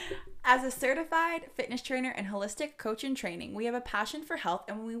As a certified fitness trainer and holistic coach in training, we have a passion for health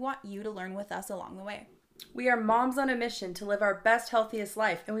and we want you to learn with us along the way. We are moms on a mission to live our best, healthiest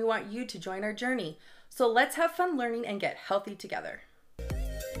life, and we want you to join our journey. So let's have fun learning and get healthy together.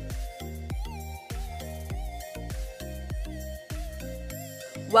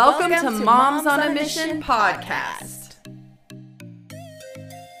 Welcome to Moms on a Mission podcast.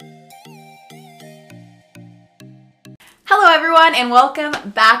 Hello, everyone, and welcome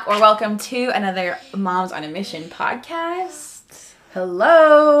back or welcome to another Moms on a Mission podcast.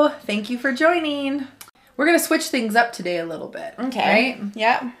 Hello. Thank you for joining. We're going to switch things up today a little bit. Okay. Right?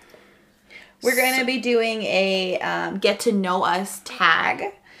 Yeah. We're going to be doing a get to know us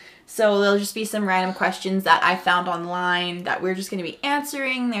tag. So there'll just be some random questions that I found online that we're just going to be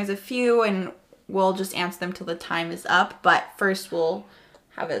answering. There's a few, and we'll just answer them till the time is up. But first, we'll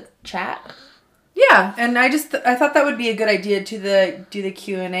have a chat. Yeah, and I thought that would be a good idea to do the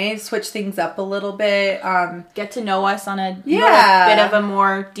Q&A, switch things up a little bit. Get to know us on a little bit of a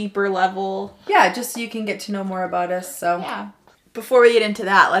more deeper level. Yeah, just so you can get to know more about us. So yeah. Before we get into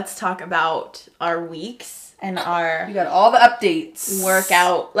that, let's talk about our weeks and we got all the updates.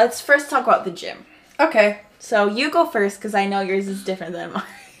 Workout. Let's first talk about the gym. Okay. So you go first because I know yours is different than mine.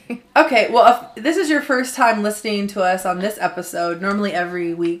 Okay, well, if this is your first time listening to us on this episode, normally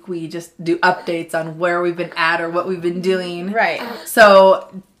every week we just do updates on where we've been at or what we've been doing. Right.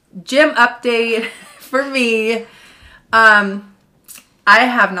 So, gym update for me. I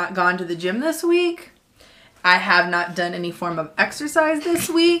have not gone to the gym this week. I have not done any form of exercise this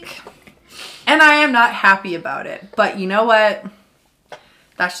week. And I am not happy about it. But you know what?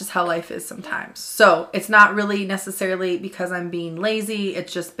 That's just how life is sometimes. So it's not really necessarily because I'm being lazy.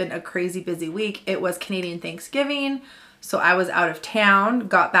 It's just been a crazy busy week. It was Canadian Thanksgiving. So I was out of town,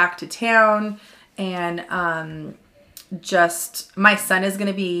 got back to town, and my son is going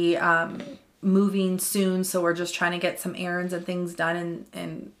to be moving soon. So we're just trying to get some errands and things done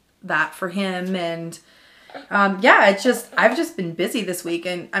and that for him. And I've just been busy this week.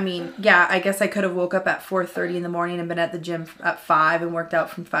 And I mean, yeah, I guess I could have woke up at 4:30 in the morning and been at the gym at 5 and worked out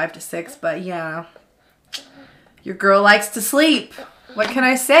from 5 to 6. But yeah, your girl likes to sleep. What can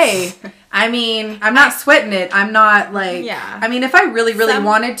I say? I mean, I'm not sweating it. I'm not like, yeah. I mean, if I really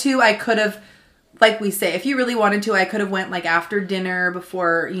wanted to, I could have, like we say, if you really wanted to, I could have went like after dinner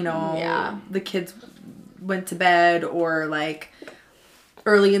before, the kids went to bed or like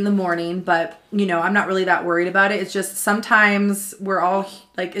early in the morning, but I'm not really that worried about it. It's just sometimes we're all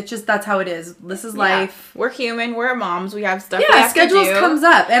like, it's just, that's how it is. This is life. We're human. We're moms. We have stuff. Yeah, schedules comes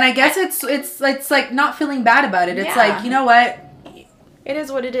up, and I guess it's like not feeling bad about it. It's like, you know what? It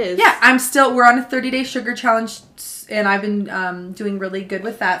is what it is. Yeah, we're on a 30-day sugar challenge, and I've been doing really good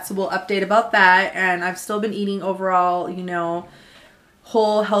with that. So we'll update about that, and I've still been eating overall,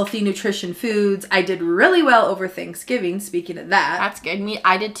 whole, healthy nutrition foods. I did really well over Thanksgiving, speaking of that. That's good.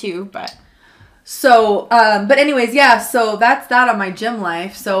 I did too, but... So, but anyways, yeah, so that's that on my gym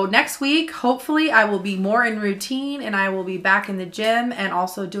life. So next week, hopefully I will be more in routine and I will be back in the gym and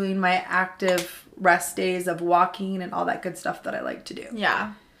also doing my active rest days of walking and all that good stuff that I like to do.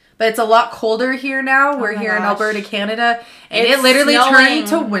 Yeah. But it's a lot colder here now. We're here in Alberta, Canada, and it literally turned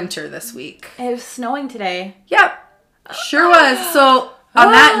to winter this week. It was snowing today. Yep. Sure was. So... On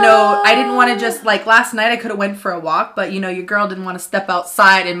that note, I didn't want to just, like, last night I could have went for a walk, but, your girl didn't want to step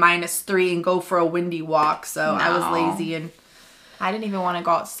outside in -3 and go for a windy walk, so I was lazy and... I didn't even want to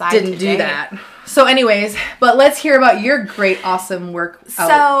go outside Didn't do that. So anyways, but let's hear about your great, awesome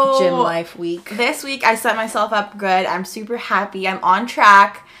gym life week. This week, I set myself up good. I'm super happy. I'm on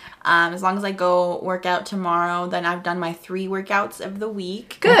track. As long as I go work out tomorrow, then I've done my 3 workouts of the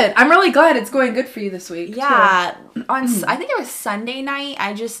week. Good. I'm really glad it's going good for you this week. Yeah. I think it was Sunday night.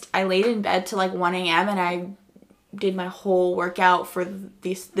 I laid in bed till like 1 a.m. and I did my whole workout for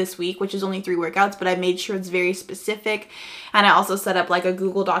this week, which is only 3 workouts, but I made sure it's very specific. And I also set up like a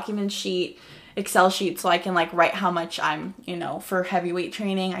Google document sheet, Excel sheet, so I can like write how much I'm, for heavyweight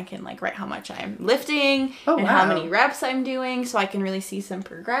training, I can like write how much I'm lifting and how many reps I'm doing, so I can really see some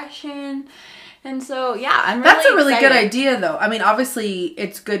progression. And so, yeah, I'm really That's a really excited. good idea, though. I mean, obviously,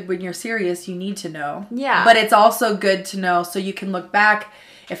 it's good when you're serious, you need to know. Yeah. But it's also good to know so you can look back.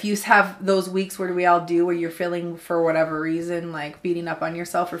 If you have those weeks where we all do where you're feeling, for whatever reason, like beating up on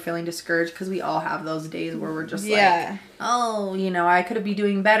yourself or feeling discouraged, because we all have those days where we're just like, oh, I could be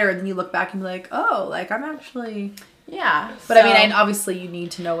doing better. And then you look back and be like, oh, like I'm actually... Yeah. But I mean, obviously you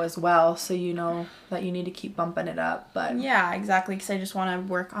need to know as well, so you know that you need to keep bumping it up. But yeah, exactly, because I just want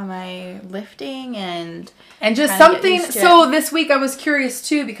to work on my lifting and just something. So this week I was curious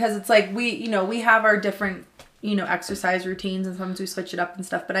too, because it's like we have our different exercise routines, and sometimes we switch it up and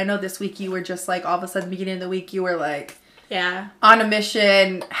stuff. But I know this week you were just like, all of a sudden, beginning of the week, you were like, yeah, on a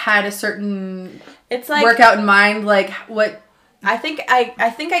mission, had a certain it's like workout in mind. Like, what? I think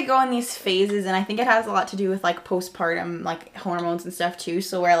I go in these phases, and I think it has a lot to do with like postpartum, like hormones and stuff too.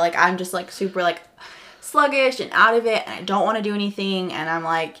 So where like I'm just like super like sluggish and out of it, and I don't want to do anything, and I'm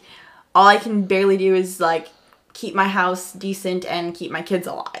like, all I can barely do is like keep my house decent and keep my kids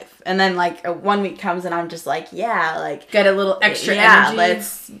alive. And then like 1 week comes and I'm just like, yeah, like get a little extra energy.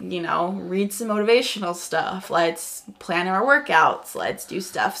 Let's, read some motivational stuff. Let's plan our workouts. Let's do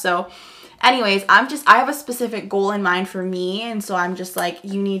stuff. So anyways, I have a specific goal in mind for me. And so I'm just like,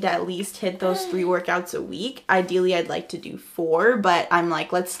 you need to at least hit those 3 workouts a week. Ideally, I'd like to do 4, but I'm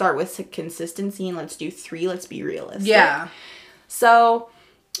like, let's start with consistency and let's do 3. Let's be realistic. Yeah. So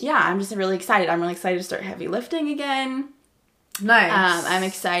yeah, I'm just really excited. I'm really excited to start heavy lifting again. Nice. I'm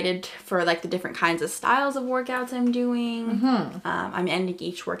excited for like the different kinds of styles of workouts I'm doing. Mm-hmm. I'm ending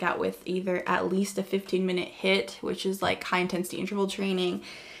each workout with either at least a 15-minute HIIT, which is like high intensity interval training.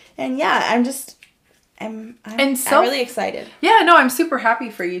 And yeah, I'm really excited. Yeah, no, I'm super happy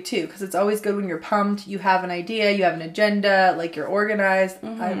for you too, because it's always good when you're pumped, you have an idea, you have an agenda, like you're organized.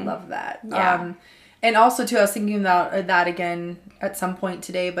 Mm-hmm. I love that. Yeah. And also too, I was thinking about that again at some point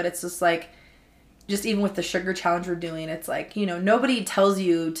today, but it's just like, just even with the sugar challenge we're doing, it's like, nobody tells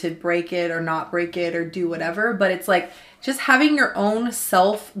you to break it or not break it or do whatever, but it's like just having your own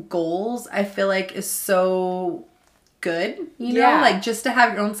self goals, I feel like is so good, like just to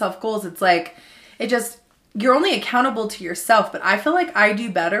have your own self goals. It's like, you're only accountable to yourself, but I feel like I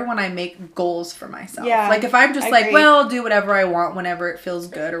do better when I make goals for myself. Yeah, like if I'm just like, well, I'll do whatever I want whenever it feels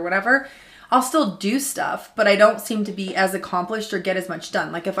good or whatever, I'll still do stuff, but I don't seem to be as accomplished or get as much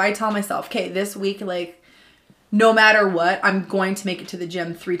done. Like if I tell myself, okay, this week, like no matter what, I'm going to make it to the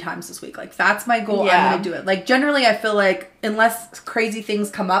gym 3 times this week. Like that's my goal. Yeah. I'm going to do it. Like generally I feel like unless crazy things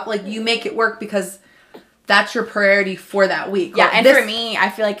come up, like you make it work because that's your priority for that week. Yeah. And for me, I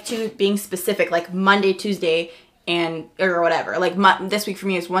feel like too, being specific, like Monday, Tuesday, or whatever, like this week for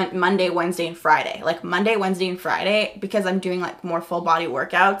me is Monday, Wednesday, and Friday. Like Monday, Wednesday, and Friday, because I'm doing like more full body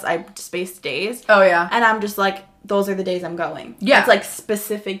workouts, I spaced days. Oh yeah. And I'm just like, those are the days I'm going. Yeah. It's like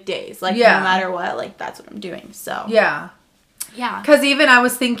specific days. Like no matter what, like that's what I'm doing. So yeah. Because even I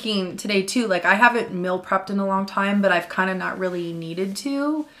was thinking today too, like I haven't meal prepped in a long time, but I've kind of not really needed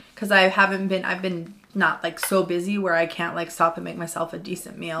to, because I've been not like so busy where I can't like stop and make myself a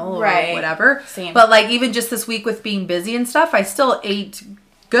decent meal or whatever. Same. But like even just this week with being busy and stuff, I still ate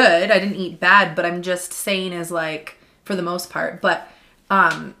good. I didn't eat bad, but I'm just saying is like for the most part. But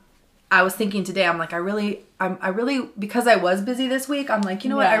I was thinking today, I'm like, I really because I was busy this week, I'm like,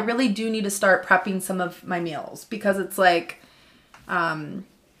 what? I really do need to start prepping some of my meals, because it's like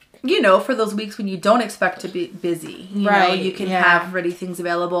for those weeks when you don't expect to be busy, you know, you can have ready things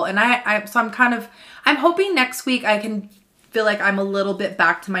available. And I'm hoping next week I can feel like I'm a little bit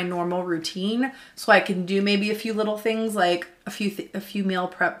back to my normal routine, so I can do maybe a few little things, like a few meal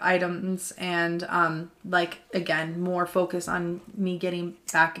prep items, and like again, more focus on me getting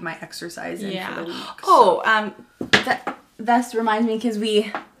back my exercise in for the week. Oh, that reminds me, because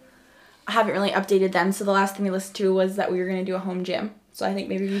we haven't really updated them. So the last thing we listened to was that we were going to do a home gym. So I think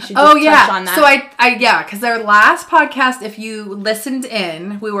maybe we should just touch on that. So because our last podcast, if you listened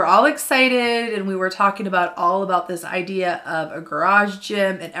in, we were all excited and we were talking all about this idea of a garage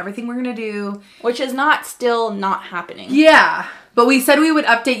gym and everything we're going to do. Which is still not happening. Yeah. But we said we would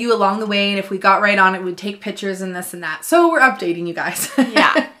update you along the way, and if we got right on it, we'd take pictures and this and that. So we're updating you guys.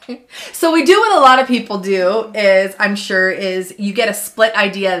 Yeah. So we do what a lot of people do is you get a split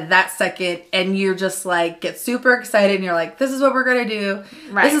idea that second, and you're just like, get super excited, and you're like, this is what we're going to do.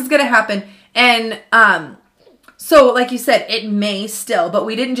 Right. This is going to happen. And so like you said, it may still, but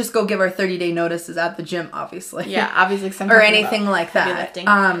we didn't just go give our 30-day notices at the gym, obviously. Yeah, obviously. Or anything like that. I think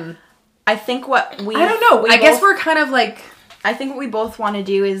I don't know. I guess we're kind of like... I think what we both want to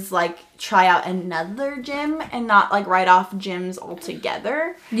do is like try out another gym and not like write off gyms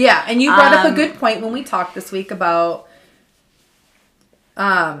altogether. Yeah, and you brought up a good point when we talked this week about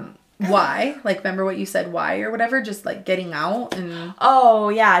why. Like, remember what you said, why or whatever, just like getting out and... Oh,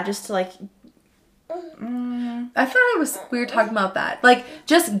 yeah, just to like... I thought we were talking about that. Like,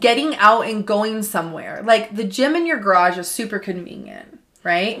 just getting out and going somewhere. Like, the gym in your garage is super convenient.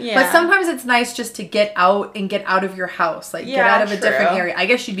 Right? Yeah. But sometimes it's nice just to get out and get out of your house. Like, get out of a different area. I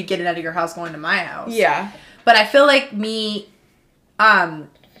guess you'd be getting out of your house going to my house. Yeah. But I feel like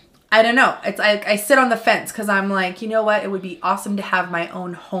I don't know. It's I sit on the fence because I'm like, you know what? It would be awesome to have my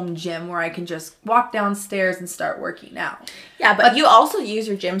own home gym where I can just walk downstairs and start working out. Yeah, but you also use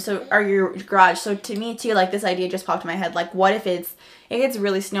your gym or your garage. So to me too, like this idea just popped in my head. Like, what if it gets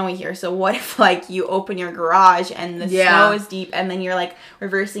really snowy here? So what if like you open your garage and the snow is deep, and then you're like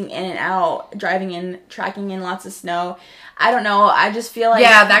reversing in and out, driving in, tracking in lots of snow. I don't know. I just feel like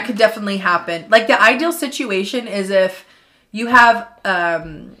that could definitely happen. Like the ideal situation is if you have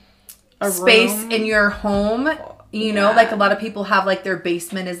space in your home, you know, like a lot of people have like their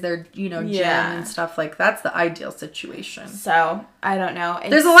basement is their, you know, gym and stuff. Like that's the ideal situation. So I don't know.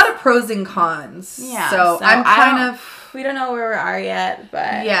 There's a lot of pros and cons. Yeah. So I'm kind of. We don't know where we are yet,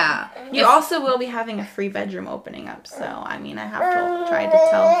 but you also will be having a free bedroom opening up. So I mean, I have to try to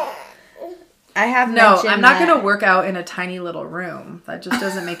tell. I'm not going to work out in a tiny little room. That just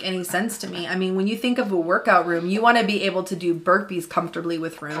doesn't make any sense to me. I mean, when you think of a workout room, you want to be able to do burpees comfortably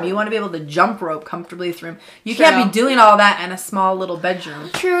with room. You want to be able to jump rope comfortably with room. You can't be doing all that in a small little bedroom.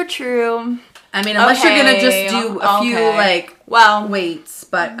 True. I mean, unless you're going to just do a few, weights.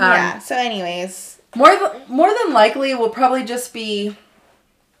 But, so anyways. More than likely, we'll probably just be,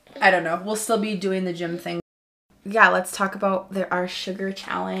 I don't know, we'll still be doing the gym thing. Yeah, let's talk about our sugar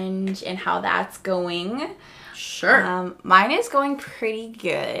challenge and how that's going. Sure. Mine is going pretty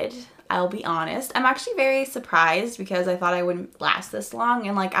good. I'll be honest. I'm actually very surprised because I thought I wouldn't last this long.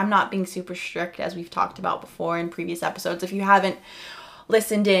 And like, I'm not being super strict as we've talked about before in previous episodes. If you haven't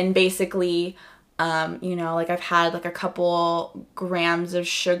listened in, basically, you know, like I've had like a couple grams of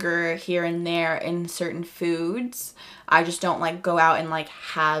sugar here and there in certain foods. I just don't like go out and like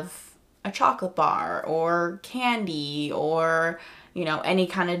have a chocolate bar or candy or, you know, any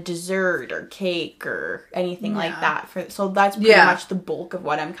kind of dessert or cake or anything like that. So that's pretty much the bulk of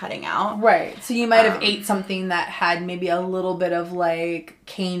what I'm cutting out. Right. So you might have ate something that had maybe a little bit of like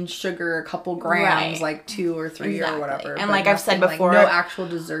cane sugar, a couple grams, like 2 or 3 or whatever. And like I've said before, no actual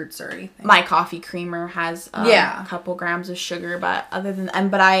desserts or anything. My coffee creamer has a couple grams of sugar, but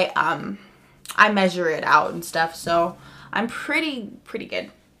I measure it out and stuff. So I'm pretty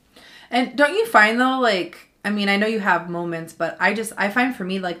good. And don't you find though, like, I mean, I know you have moments, but I find for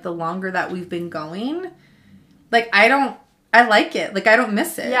me, like, the longer that we've been going, like, I like it. Like, I don't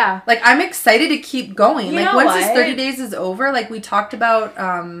miss it. Yeah. Like, I'm excited to keep going. Like, once this 30 days is over, like, we talked about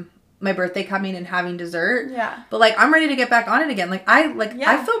my birthday coming and having dessert. Yeah. But, like, I'm ready to get back on it again. Like, I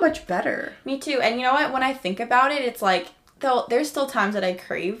feel much better. Me too. And you know what? When I think about it, it's like, there's still times that I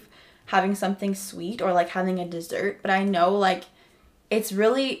crave having something sweet or, like, having a dessert. But I know, like, it's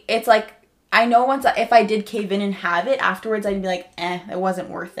like, I know if I did cave in and have it, afterwards I'd be like, it wasn't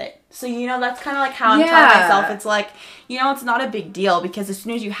worth it. So, you know, that's kind of like how I'm telling myself. It's like, you know, it's not a big deal because as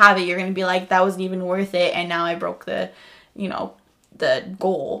soon as you have it, you're going to be like, that wasn't even worth it. And now I broke the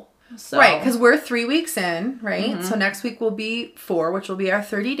goal. So. Right, because we're 3 weeks in, right? Mm-hmm. So next week will be 4, which will be our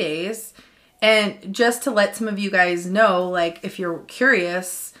 30 days. And just to let some of you guys know, like, if you're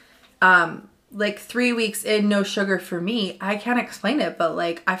curious, like 3 weeks in, no sugar for me. I can't explain it, but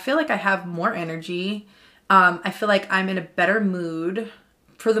like, I feel like I have more energy. I feel like I'm in a better mood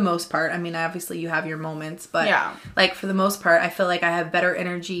for the most part. I mean, obviously you have your moments, but like for the most part, I feel like I have better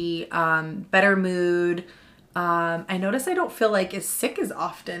energy, better mood. I notice I don't feel like as sick as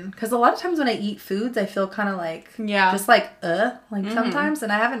often because a lot of times when I eat foods, I feel kind of like, just like, sometimes,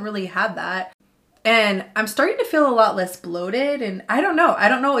 and I haven't really had that. And I'm starting to feel a lot less bloated, and I don't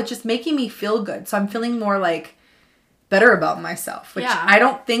know. It's just making me feel good. So I'm feeling more like better about myself, which I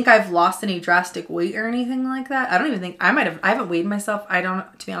don't think I've lost any drastic weight or anything like that. I don't even think I haven't weighed myself.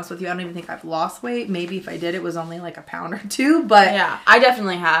 To be honest with you, I don't even think I've lost weight. Maybe if I did, it was only like a pound or 2, but yeah, I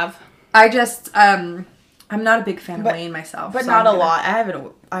definitely have. I just, I'm not a big fan of weighing myself. But so not a lot. I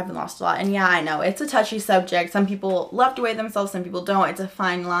haven't lost a lot. And yeah, I know. It's a touchy subject. Some people love to weigh themselves. Some people don't. It's a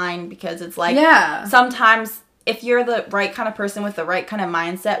fine line because it's like... Sometimes if you're the right kind of person with the right kind of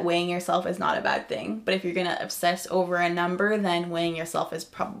mindset, weighing yourself is not a bad thing. But if you're going to obsess over a number, then weighing yourself is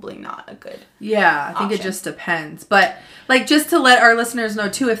probably not a good I think it just depends. But like just to let our listeners know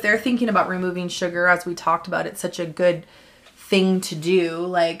too, if they're thinking about removing sugar, as we talked about, it's such a good thing to do.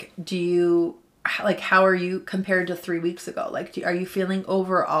 Like, how are you compared to 3 weeks ago? Like, are you feeling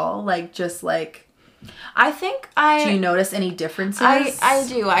overall, like, just like... I think do you notice any differences? I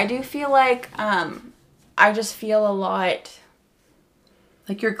do. I do feel like, I just feel a lot...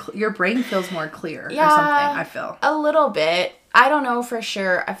 Like, your brain feels more clear or something, I feel. A little bit. I don't know for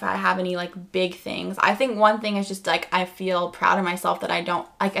sure if I have any, like, big things. I think one thing is just, like, I feel proud of myself that I don't...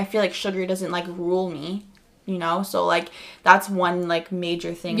 Like, I feel like sugar doesn't, like, rule me. You know, so like that's one like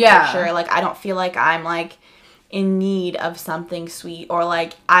major thing for sure. Like I don't feel like I'm like in need of something sweet, or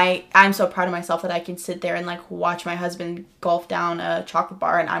like I'm so proud of myself that I can sit there and like watch my husband gulp down a chocolate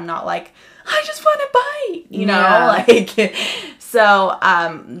bar and I'm not like, I just want to bite, you know, like, so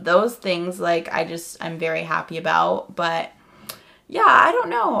those things like I'm very happy about. But yeah, I don't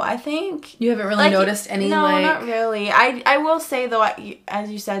know. I think you haven't really noticed any. No, not really. I will say though,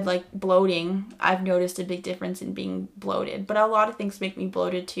 as you said, like bloating, I've noticed a big difference in being bloated. But a lot of things make me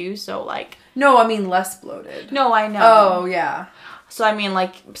bloated too. So like. No, I mean less bloated. No, I know. Oh yeah. So I mean,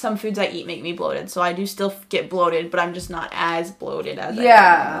 like some foods I eat make me bloated. So I do still get bloated, but I'm just not as bloated as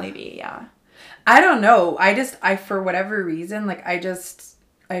I normally be. Yeah. I don't know. I for whatever reason, like I just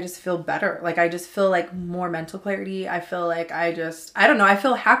feel better. Like, I just feel, like, more mental clarity. I feel like I don't know. I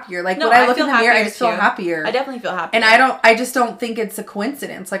feel happier. Like, when I look in the mirror, I just feel happier. I definitely feel happier. And I just don't think it's a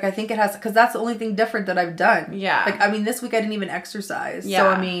coincidence. Like, I think it has, because that's the only thing different that I've done. Yeah. Like, I mean, this week I didn't even exercise. Yeah. So,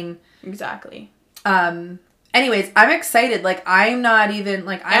 I mean. Exactly. Anyways, I'm excited. Like, I'm not even,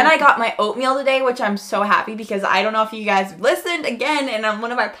 like... And I got my oatmeal today, which I'm so happy because I don't know if you guys listened again in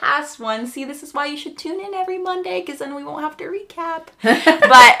one of our past ones. See, this is why you should tune in every Monday because then we won't have to recap.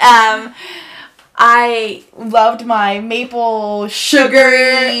 But I loved my maple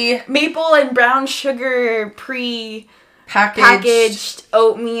and brown sugar packaged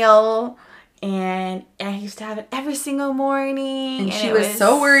oatmeal. And I used to have it every single morning. And she was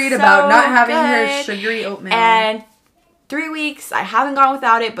so worried about not having her sugary oatmeal. And 3 weeks, I haven't gone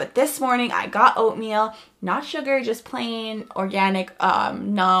without it. But this morning, I got oatmeal. Not sugar, just plain organic.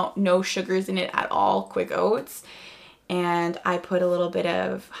 No sugars in it at all. Quick oats. And I put a little bit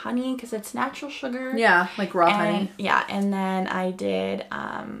of honey because it's natural sugar. Yeah, like raw honey. Yeah, and then I did...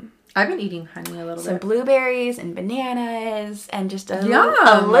 I've been eating honey a little bit. Some blueberries and bananas and just a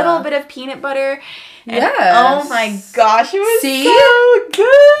little bit of peanut butter. Yes. Oh my gosh, it was so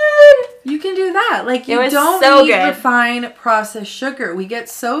good. You can do that. Like, you don't need refined processed sugar. We get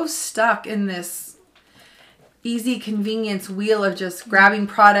so stuck in this easy convenience wheel of just grabbing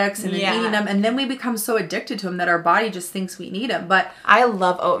products and then eating them, and then we become so addicted to them that our body just thinks we need them. But I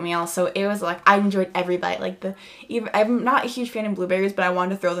love oatmeal, so it was like I enjoyed every bite. Like I'm not a huge fan of blueberries, but I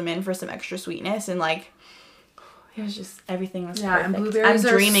wanted to throw them in for some extra sweetness, and like it was just everything was perfect. And blueberries are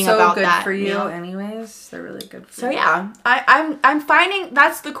dreaming so about good that for you, anyways. They're really good for you. So yeah, I'm finding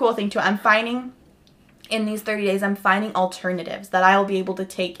that's the cool thing too. I'm finding. In these 30 days, I'm finding alternatives that I'll be able to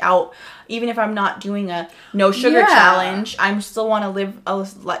take out. Even if I'm not doing a no sugar challenge, I still want to live a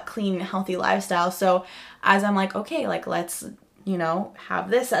clean, healthy lifestyle. So as I'm like, okay, like let's, have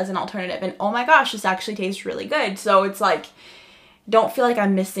this as an alternative. And oh my gosh, this actually tastes really good. So it's like, don't feel like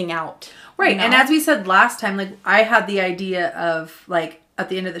I'm missing out. Right. And as we said last time, like I had the idea of like at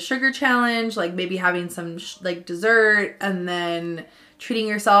the end of the sugar challenge, like maybe having some like dessert and then treating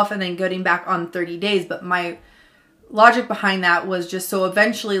yourself and then getting back on 30 days. But my logic behind that was just so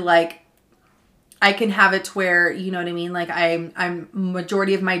eventually like I can have it to where, you know what I mean? Like I'm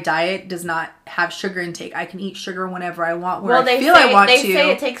majority of my diet does not have sugar intake. I can eat sugar whenever I want, I want to. They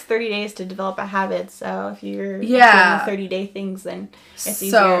say it takes 30 days to develop a habit. So if you're doing 30-day things, then it's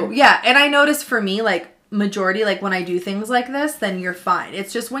easier. So yeah. And I noticed for me, like majority, like when I do things like this, then you're fine.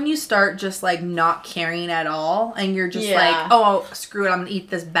 It's just when you start just like not caring at all and you're just like, oh, screw it, I'm gonna eat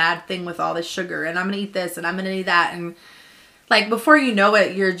this bad thing with all this sugar and I'm gonna eat this and I'm gonna eat that, and like before you know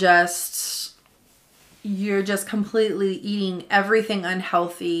it, you're just completely eating everything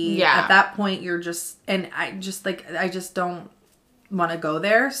unhealthy. At that point you're just, and I just don't want to go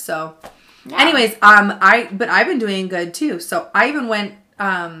there. So anyways, I've been doing good too. So I even went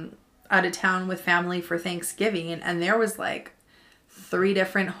out of town with family for Thanksgiving, and there was like 3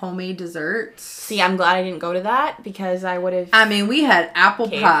 different homemade desserts. See, I'm glad I didn't go to that because I would have. I mean, we had apple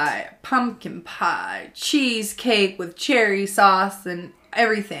pie, pumpkin pie, cheesecake with cherry sauce and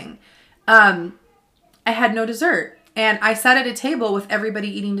everything. I had no dessert, and I sat at a table with everybody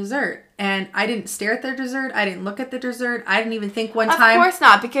eating dessert, and I didn't stare at their dessert. I didn't look at the dessert. I didn't even think one time. Of course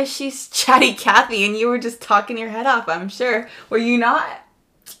not, because she's Chatty Cathy, and you were just talking your head off. I'm sure. Were you not?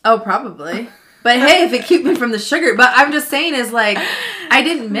 Oh, probably. But hey, if it kept me from the sugar. But I'm just saying is like, I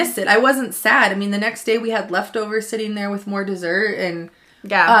didn't miss it. I wasn't sad. I mean, the next day we had leftovers sitting there with more dessert. And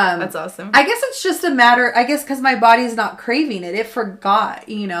yeah, that's awesome. I guess it's just a matter, because my body's not craving it. It forgot,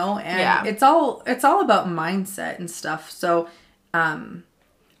 and it's all about mindset and stuff. So,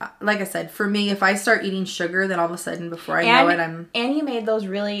 like I said, for me, if I start eating sugar, then all of a sudden before I know it, And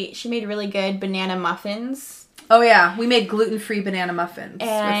she made really good banana muffins. Oh yeah, we made gluten-free banana muffins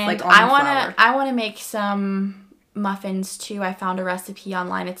and with like almond flour. I want to make some muffins too. I found a recipe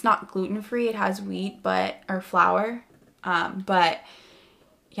online. It's not gluten-free. It has wheat or flour. But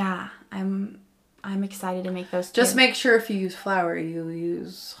yeah, I'm I'm excited to make those too. Just make sure if you use flour, you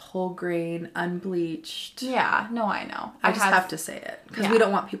use whole grain, unbleached. Yeah, no, I know. I just have to say it because we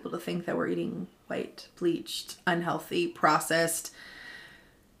don't want people to think that we're eating white, bleached, unhealthy, processed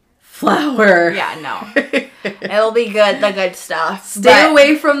flour. Yeah, no. It'll be good, the good stuff. Stay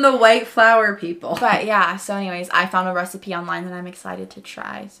away from the white flour, people. But yeah, so anyways, I found a recipe online that I'm excited to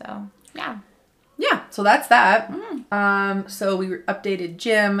try. So, yeah. Yeah, so that's that. So we updated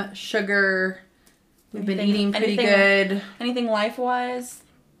gym, sugar. We've been eating pretty good. Anything life-wise?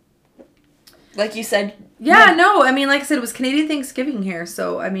 Like you said. Yeah, no. I mean, like I said, it was Canadian Thanksgiving here.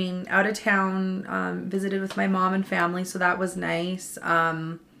 So, I mean, out of town, visited with my mom and family. So that was nice.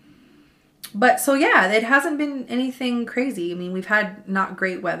 But so, yeah, it hasn't been anything crazy. I mean, we've had not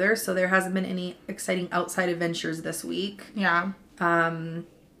great weather. So there hasn't been any exciting outside adventures this week. Yeah.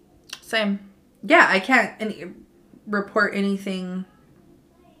 Same. Yeah, I can't report anything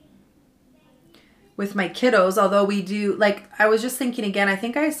with my kiddos, although we do, like, I was just thinking again, I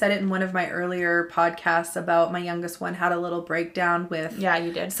think I said it in one of my earlier podcasts about my youngest one had a little breakdown with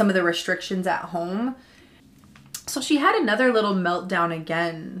you did some of the restrictions at home. So she had another little meltdown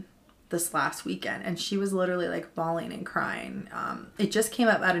again this last weekend, and she was literally like bawling and crying. It just came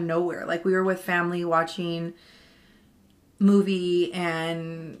up out of nowhere. Like, we were with family watching movie,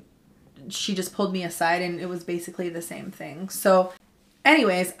 and she just pulled me aside, and it was basically the same thing. So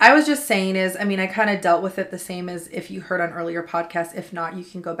anyways, I was just saying I mean, I kind of dealt with it the same as if you heard on earlier podcasts. If not, you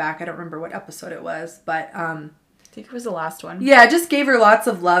can go back. I don't remember what episode it was, but I think it was the last one. Yeah, just gave her lots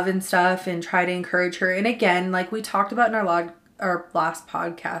of love and stuff and try to encourage her. And again, like we talked about in our last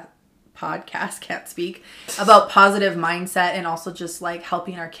podcast, can't speak, about positive mindset and also just like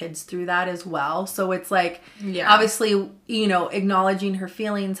helping our kids through that as well. So it's like, obviously, you know, acknowledging her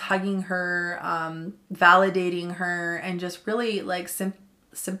feelings, hugging her, validating her, and just really like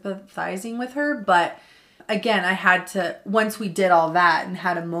sympathizing with her. But again, I had to, once we did all that and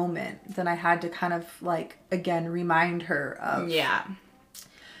had a moment, then I had to kind of like, again, remind her of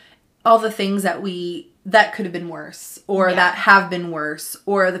all the things that could have been worse, or that have been worse,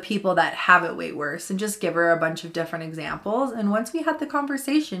 or the people that have it way worse, and just give her a bunch of different examples. And once we had the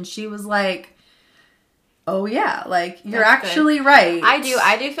conversation, she was like, oh yeah, like you're actually right. I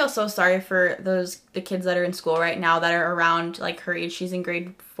do feel so sorry for the kids that are in school right now that are around like her age. She's in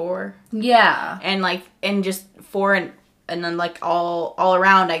grade 4. Yeah. And just 4 and then like all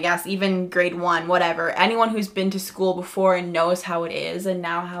around, I guess, even grade 1, whatever. Anyone who's been to school before and knows how it is and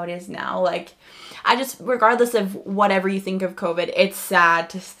now how it is now, like, I just, regardless of whatever you think of COVID, it's sad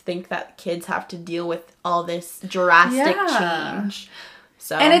to think that kids have to deal with all this drastic change.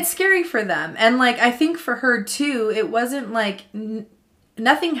 So, and it's scary for them. And like, I think for her too, it wasn't like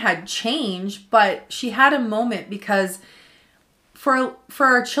nothing had changed, but she had a moment because for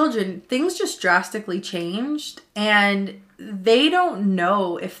our children, things just drastically changed, and they don't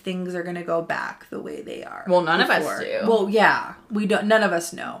know if things are going to go back the way they are. Well, none of us do. Well, yeah, none of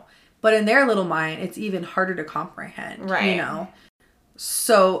us know. But in their little mind, it's even harder to comprehend, right? You know?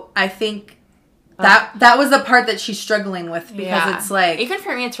 So I think that was the part that she's struggling with, because it's like, even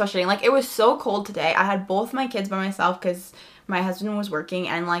for me, it's frustrating. Like, it was so cold today. I had both my kids by myself because my husband was working,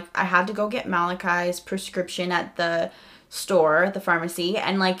 and like I had to go get Malachi's prescription at the store, the pharmacy,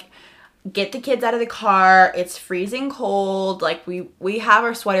 and like get the kids out of the car. It's freezing cold. Like, we have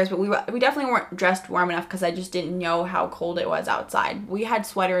our sweaters, but we definitely weren't dressed warm enough because I just didn't know how cold it was outside. We had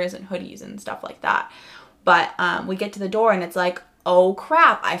sweaters and hoodies and stuff like that. But we get to the door and it's like, oh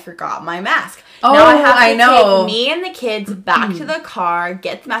crap, I forgot my mask. Oh, now I have to take me and the kids back to the car,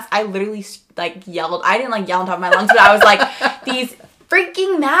 get the mask. I literally like yelled. I didn't like yell on top of my lungs, but I was like, these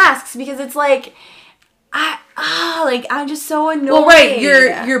freaking masks, because it's like, I'm just so annoyed. Well, right,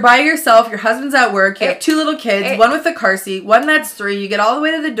 you're by yourself. Your husband's at work. You have 2 little kids, one with a car seat, one that's 3. You get all the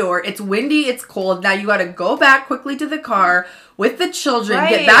way to the door. It's windy. It's cold. Now you got to go back quickly to the car with the children.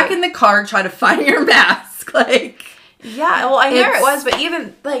 Get back in the car. Try to find your mask. Like, yeah. Well, I know it was, but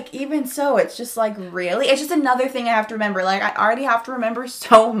even so, it's just like, really, it's just another thing I have to remember. Like, I already have to remember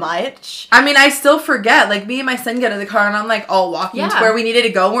so much. I mean, I still forget. Like, me and my son get in the car, and I'm like, all walking to where we needed to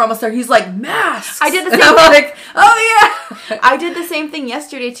go. We're almost there. He's like, masks. I did the same. I'm like, oh yeah. I did the same thing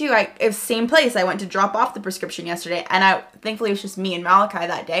yesterday too. It was same place. I went to drop off the prescription yesterday, and thankfully it was just me and Malachi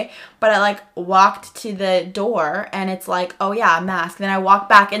that day. But I like walked to the door, and it's like, oh yeah, mask. Then I walk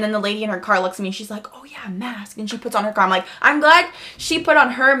back, and then the lady in her car looks at me. She's like, oh yeah, mask, and she puts on her car. I'm like, I'm glad she put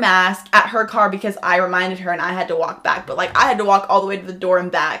on her mask at her car because I reminded her, and I had to walk back. But like, I had to walk all the way to the door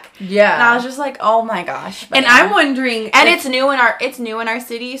and back. Yeah. And I was just like, oh my gosh. But and I'm wondering, and it's new in our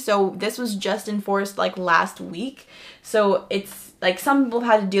city, so this was just enforced like last week. So it's like some people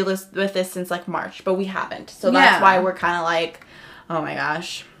have had to deal with this since like March, but we haven't. So that's why we're kind of like, oh my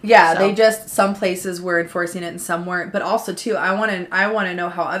gosh. Yeah, they just, some places were enforcing it and some weren't. But also too, I want to know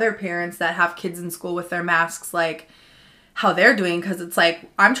how other parents that have kids in school with their masks, like how they're doing, because it's like,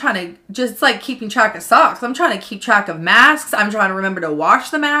 I'm trying to just like keeping track of socks. I'm trying to keep track of masks. I'm trying to remember to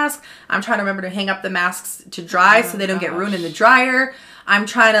wash the mask. I'm trying to remember to hang up the masks to dry so they don't get ruined in the dryer. I'm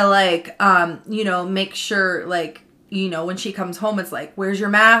trying to like, you know, make sure like, you know, when she comes home, it's like, where's your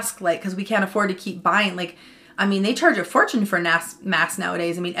mask? Like, because we can't afford to keep buying. Like, I mean, they charge a fortune for masks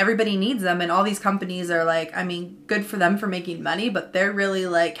nowadays. I mean, everybody needs them, and all these companies are like, I mean, good for them for making money, but they're really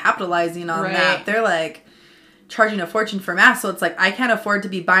like capitalizing on that. They're like charging a fortune for masks. So it's like, I can't afford to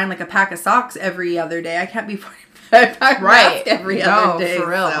be buying like a pack of socks every other day. I can't be buying a pack of masks every other day. For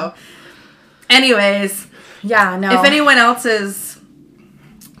real. So. Anyways, yeah, no. If anyone else is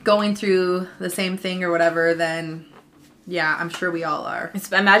going through the same thing or whatever, then yeah, I'm sure we all are.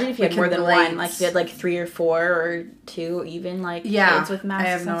 Imagine if you had more than one, like if you had like 3 or 4 or 2 even, like kids with masks. I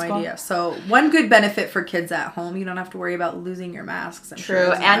have no idea. So one good benefit for kids at home, you don't have to worry about losing your masks.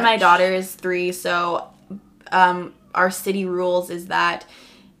 True, and my daughter is 3, so our city rules is that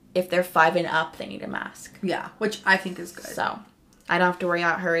if they're 5 and up, they need a mask. Yeah, which I think is good. So I don't have to worry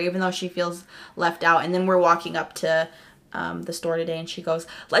about her, even though she feels left out. And then we're walking up to the store today, and she goes,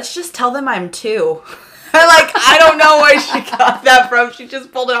 "Let's just tell them I'm 2." Like, I don't know where she got that from. She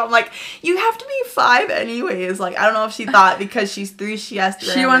just pulled it out. I'm like, you have to be 5 anyways. Like, I don't know if she thought because she's 3, she has to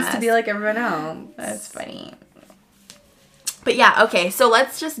wear She a wants mask. to be like everyone else. That's funny. But yeah, okay. So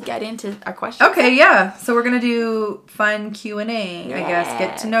let's just get into our questions. Okay, yeah. So we're going to do fun Q&A, I guess.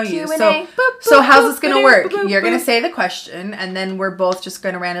 Get to know you. Q&A. So, Boop, boop, so how's this going to work? boop, boop, You're going to boop. say the question, and then we're both just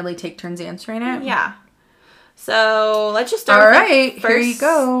going to randomly take turns answering it? Yeah. So let's just start All with right, first. here you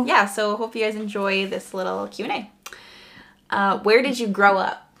go. Yeah, so hope you guys enjoy this little Q&A. Where did you grow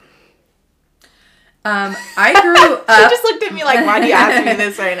up? I grew up... She just looked at me like, why do you ask me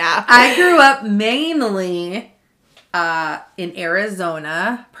this right now? I grew up mainly in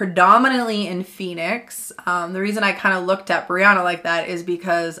Arizona, predominantly in Phoenix. The reason I kind of looked at Brianna like that is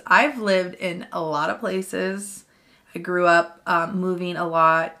because I've lived in a lot of places. I grew up moving a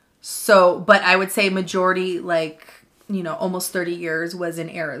lot. So, but I would say majority, like, you know, almost 30 years was in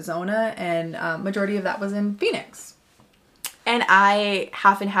Arizona, and majority of that was in Phoenix. And I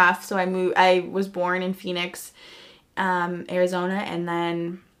half and half. So I was born in Phoenix, Arizona, and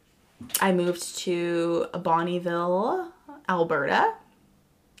then I moved to Bonnyville, Alberta.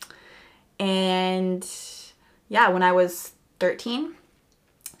 And yeah, when I was 13.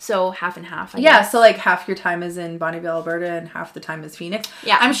 So half and half, I guess. So like half your time is in Bonnyville, Alberta, and half the time is Phoenix.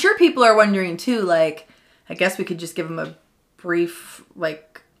 Yeah. I'm sure people are wondering too, like, I guess we could just give them a brief,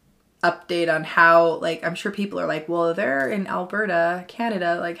 like, update on how, like, I'm sure people are like, well, they're in Alberta,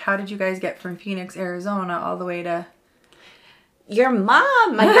 Canada. Like, how did you guys get from Phoenix, Arizona, all the way to... Your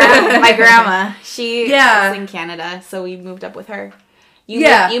mom, my grandma, she was in Canada, so we moved up with her.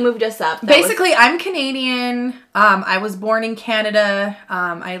 You moved us up. Basically, I'm Canadian. I was born in Canada.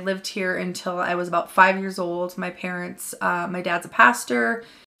 I lived here until I was about 5 years old. My parents, my dad's a pastor.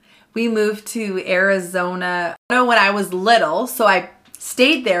 We moved to Arizona when I was little, so I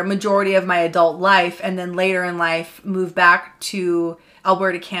stayed there majority of my adult life, and then later in life moved back to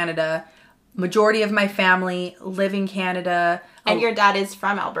Alberta, Canada. Majority of my family live in Canada. And your dad is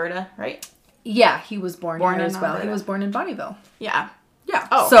from Alberta, right? Yeah, he was born here as well. Alberta. He was born in Bonnyville. Yeah. Yeah.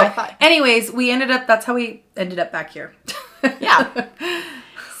 Oh, so anyways, that's how we ended up back here. Yeah.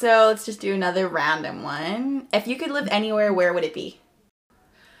 So let's just do another random one. If you could live anywhere, where would it be?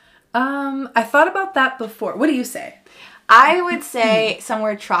 I thought about that before. What do you say? I would say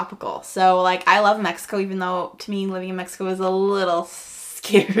somewhere tropical. So like, I love Mexico, even though to me living in Mexico is a little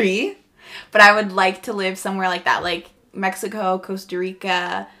scary. But I would like to live somewhere like that, like Mexico, Costa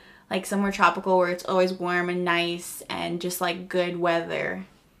Rica, like somewhere tropical where it's always warm and nice and just like good weather.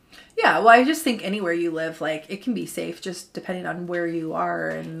 Yeah, well, I just think anywhere you live, like, it can be safe just depending on where you are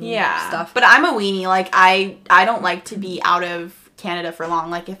and stuff. But I'm a weenie. Like, I don't like to be out of Canada for long.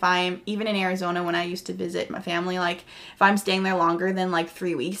 Like, if I'm even in Arizona when I used to visit my family, like, if I'm staying there longer than like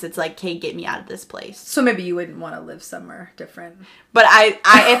 3 weeks, it's like, okay, get me out of this place. So maybe you wouldn't want to live somewhere different. But I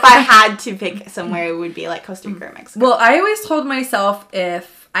if I had to pick somewhere, it would be like Costa Rica or Mexico. Well, I always told myself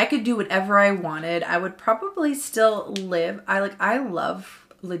if I could do whatever I wanted, I would probably still live. I love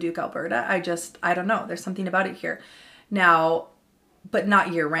Leduc, Alberta. I don't know. There's something about it here. Now, but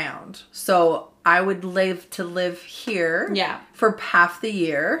not year round. So I would live here Yeah. for half the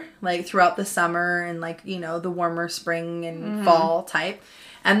year, like throughout the summer and like, the warmer spring and fall type.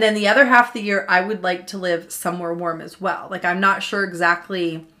 And then the other half of the year, I would like to live somewhere warm as well. Like, I'm not sure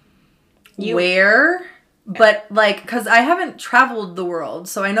exactly where, but like, because I haven't traveled the world.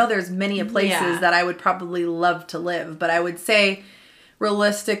 So I know there's many places that I would probably love to live. But I would say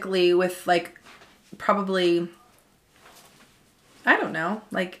realistically with like probably, I don't know,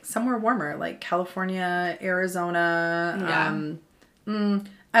 like somewhere warmer, like California, Arizona.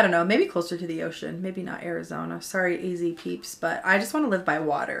 I don't know, maybe closer to the ocean. Maybe not Arizona. Sorry, AZ peeps, but I just want to live by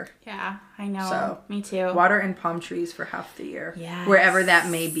water. Yeah, I know. So, me too. Water and palm trees for half the year. Yes. Wherever that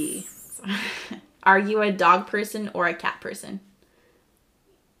may be. Are you a dog person or a cat person?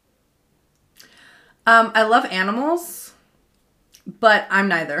 I love animals, but I'm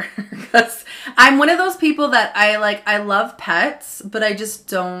neither. Because I'm one of those people that I love pets, but I just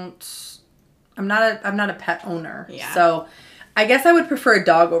don't. I'm not a pet owner. Yeah. So I guess I would prefer a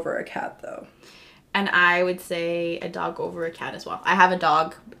dog over a cat, though. And I would say a dog over a cat as well. I have a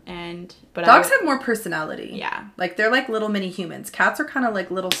dog, but dogs have more personality. Yeah. Like, they're like little mini humans. Cats are kind of like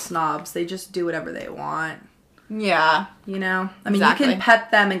little snobs. They just do whatever they want. Yeah. I mean, exactly. You can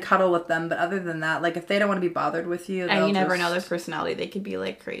pet them and cuddle with them, but other than that, like, if they don't want to be bothered with you, and you never know their personality. They could be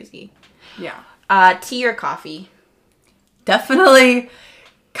like crazy. Yeah. Tea or coffee? Definitely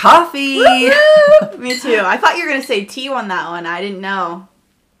coffee. Me too. I thought you were going to say tea on that one. I didn't know.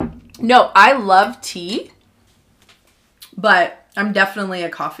 No, I love tea, but I'm definitely a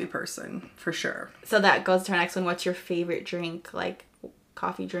coffee person, for sure. So that goes to our next one. What's your favorite drink? Like,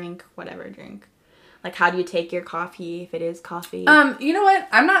 coffee drink, whatever drink. Like, how do you take your coffee if it is coffee? You know what?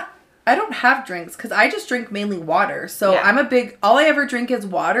 I don't have drinks because I just drink mainly water. So Yeah. all I ever drink is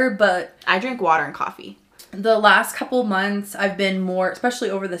water, but I drink water and coffee. the last couple months I've been more, especially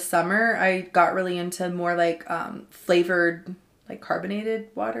over the summer, I got really into more like flavored, like carbonated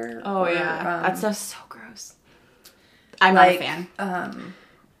water. Oh, yeah. That stuff's so gross. I'm not a fan.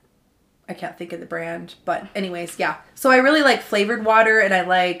 I can't think of the brand, but anyways, yeah. So I really like flavored water, and I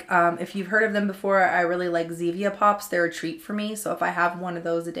like, if you've heard of them before, I really like Zevia Pops. They're a treat for me. So if I have one of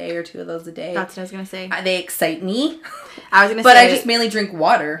those a day or two of those a day. That's what I was going to say. They excite me. I was going to say. But I just mainly drink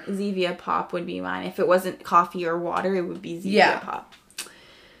water. Zevia Pop would be mine. If it wasn't coffee or water, it would be Zevia Pop.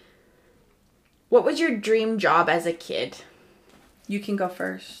 What was your dream job as a kid? You can go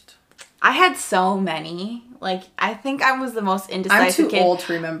first. I had so many. Like, I think I was the most indecisive kid. I'm too old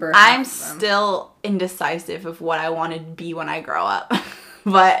to remember. I'm still indecisive of what I want to be when I grow up.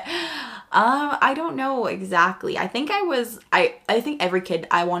 But I don't know exactly. I think I think every kid,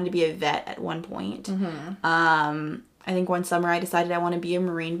 I wanted to be a vet at one point. Mm-hmm. I think one summer I decided I want to be a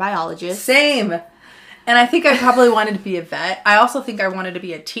marine biologist. Same. And I think I probably wanted to be a vet. I also think I wanted to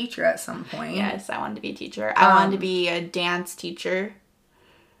be a teacher at some point. Yes, I wanted to be a teacher. I wanted to be a dance teacher.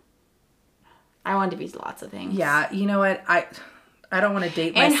 I wanted to be lots of things. Yeah, you know what? I don't want to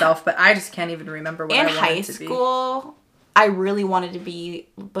date myself, but I just can't even remember what I wanted to be. In high school, I really wanted to be,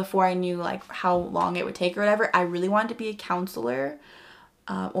 before I knew like how long it would take or whatever, I really wanted to be a counselor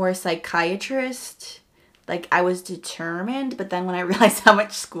or a psychiatrist. Like, I was determined, but then when I realized how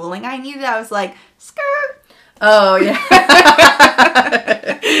much schooling I needed, I was like, skirt. Oh, yeah.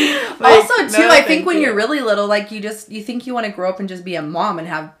 Like, also, too, I think when you're really little, like, you think you want to grow up and just be a mom and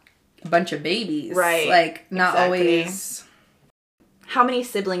have a bunch of babies. Right. Like, not always. How many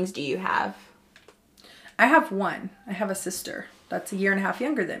siblings do you have? I have one. I have a sister that's a year and a half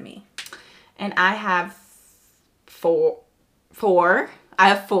younger than me. And I have four. I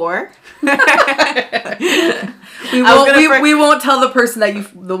have four. We won't tell the person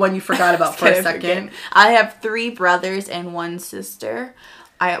that the one you forgot about for a second. I have 3 brothers and 1 sister.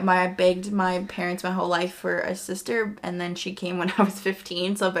 I begged my parents my whole life for a sister, and then she came when I was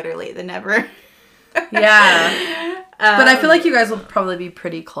 15, so better late than never. Yeah. But I feel like you guys will probably be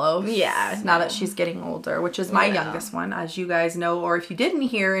pretty close. Yeah. Now that she's getting older, which is my youngest one, as you guys know, or if you didn't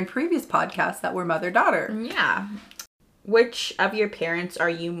hear in previous podcasts that we're mother-daughter. Yeah. Which of your parents are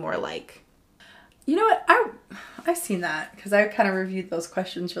you more like? You know what? I've seen that because I kind of reviewed those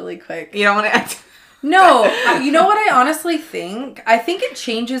questions really quick. You don't want to... No, you know what I honestly think? I think it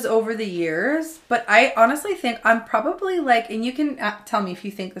changes over the years, but I honestly think I'm probably like, and you can tell me if you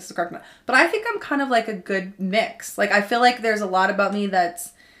think this is correct or not, but I think I'm kind of like a good mix. Like, I feel like there's a lot about me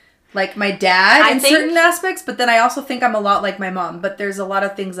that's like my dad in certain aspects, but then I also think I'm a lot like my mom, but there's a lot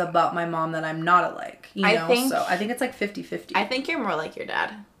of things about my mom that I'm not alike, you know? So I think it's like 50-50. I think you're more like your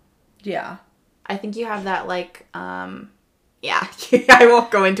dad. Yeah. I think you have that, like, Yeah, I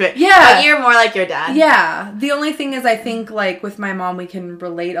won't go into it. Yeah. But you're more like your dad. Yeah. The only thing is I think, like, with my mom, we can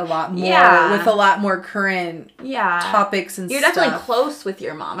relate a lot more with a lot more current topics and you're stuff. You're definitely close with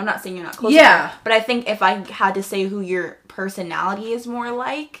your mom. I'm not saying you're not close with her. But I think if I had to say who your personality is more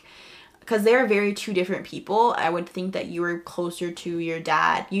like, because they're very two different people, I would think that you were closer to your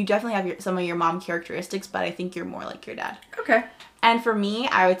dad. You definitely have some of your mom characteristics, but I think you're more like your dad. Okay. And for me,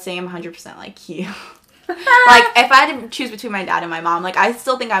 I would say I'm 100% like you. Like, if I had to choose between my dad and my mom, like, I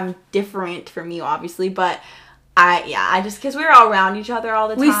still think I'm different from you, obviously, but I just, because we're all around each other all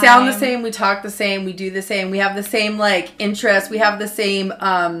the time. We sound the same, we talk the same, we do the same, we have the same, like, interests, we have the same,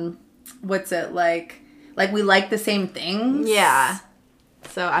 what's it, like, we like the same things. Yeah.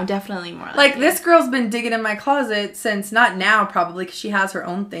 So I'm definitely more like this girl's been digging in my closet since, not now, probably, because she has her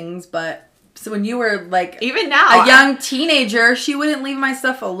own things, but, so when you were, like, even now, a young teenager, she wouldn't leave my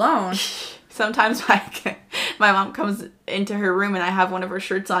stuff alone. Sometimes my mom comes into her room and I have one of her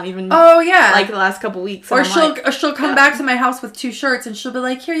shirts on, even like the last couple weeks. Or she'll come back to my house with 2 shirts and she'll be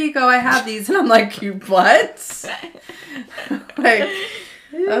like, "Here you go, I have these," and I'm like, "You what?" Like,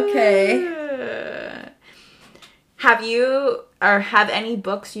 okay. Have any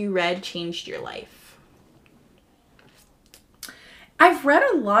books you read changed your life? I've read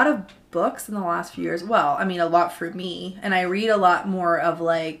a lot of books in the last few years. Well, I mean, a lot for me, and I read a lot more of,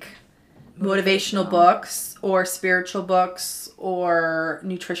 like, motivational books or spiritual books or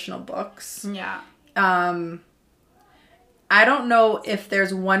nutritional books. Yeah. I don't know if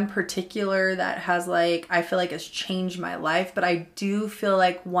there's one particular that has, like, I feel like has changed my life, but I do feel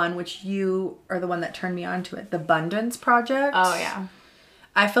like one, which you are the one that turned me on to it, The Abundance Project. Oh, yeah.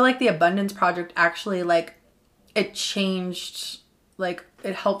 I feel like The Abundance Project actually, like, it changed, like,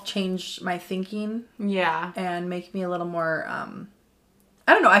 it helped change my thinking. Yeah. And make me a little more,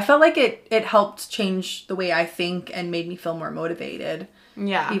 I don't know. I felt like it helped change the way I think and made me feel more motivated.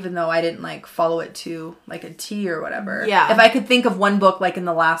 Yeah. Even though I didn't, like, follow it to, like, a T or whatever. Yeah. If I could think of one book, like, in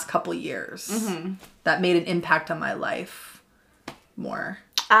the last couple years that made an impact on my life more.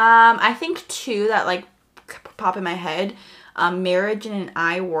 I think 2 that, like, pop in my head. Marriage in an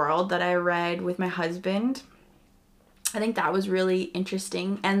I World that I read with my husband. I think that was really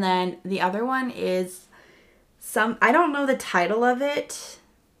interesting. And then the other one is I don't know the title of it,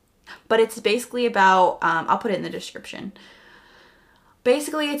 but it's basically about, I'll put it in the description.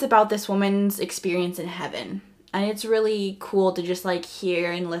 Basically, it's about this woman's experience in heaven. And it's really cool to just, like,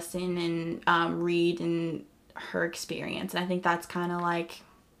 hear and listen and read and her experience. And I think that's kind of, like,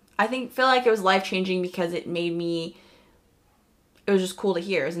 feel like it was life-changing because it made me, it was just cool to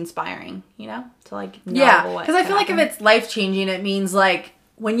hear. It was inspiring, you know? To, like, know what because I feel like if it's life-changing, it means, like,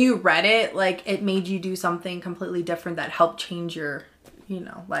 when you read it, like, it made you do something completely different that helped change your, you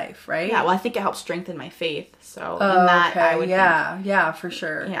know, life, right? Yeah, well, I think it helped strengthen my faith. So, in that, I would think. Yeah, for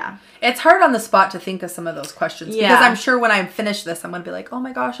sure. Yeah. It's hard on the spot to think of some of those questions. Yeah. Because I'm sure when I finish this, I'm going to be like, oh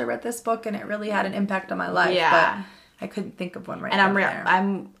my gosh, I read this book and it really had an impact on my life. Yeah. But I couldn't think of one right now.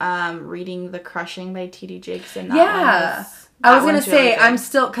 And I'm reading The Crushing by T.D. Jakes. And I was going to say, I'm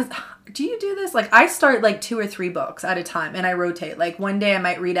still, because do you do this? Like, I start, like, 2 or 3 books at a time, and I rotate. Like, one day I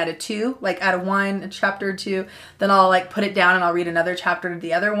might read out of 2, like, out of 1, a chapter or 2. Then I'll, like, put it down, and I'll read another chapter to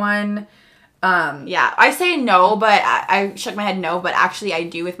the other one. Yeah, I say no, but I shook my head no, but actually I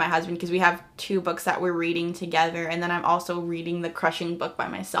do with my husband, because we have 2 books that we're reading together, and then I'm also reading the Crushing book by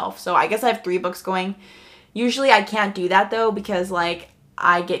myself. So I guess I have 3 books going. Usually I can't do that, though, because, like,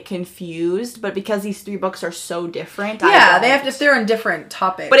 I get confused, but because these 3 books are so different, if they're on different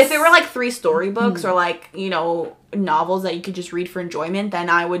topics. But if they were, like, 3 storybooks or, like, you know, novels that you could just read for enjoyment, then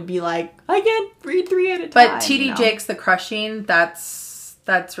I would be like, I can't read 3 at a time. But T.D. Jakes' The Crushing, that's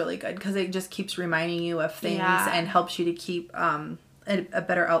really good because it just keeps reminding you of things and helps you to keep a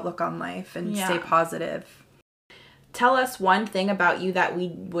better outlook on life and stay positive. Tell us one thing about you that we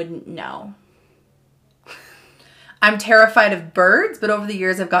wouldn't know. I'm terrified of birds, but over the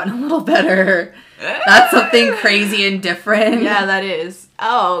years I've gotten a little better. That's something crazy and different. Yeah, that is.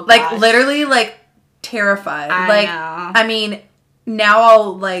 Oh, gosh. Like, literally, like, terrified. I know. I mean, now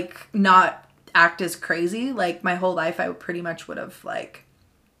I'll, like, not act as crazy. Like, my whole life I pretty much would have, like,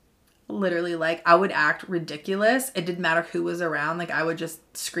 literally, like, I would act ridiculous. It didn't matter who was around. Like, I would just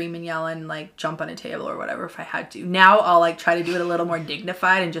scream and yell and, like, jump on a table or whatever if I had to. Now I'll, like, try to do it a little more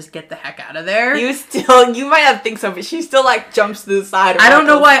dignified and just get the heck out of there. You might not think so, but she still, like, jumps to the side. I don't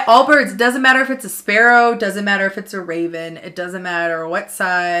know why. All birds, doesn't matter if it's a sparrow, doesn't matter if it's a raven, it doesn't matter what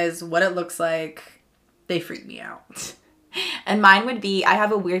size, what it looks like, they freak me out. And mine would be, I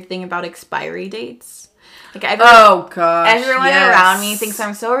have a weird thing about expiry dates. Like everyone, oh gosh, everyone around me thinks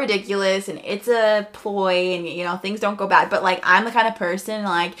I'm so ridiculous, and it's a ploy, and you know things don't go bad. But like I'm the kind of person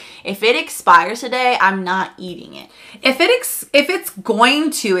like if it expires today, I'm not eating it. If it's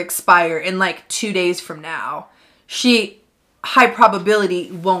going to expire in like 2 days from now, she high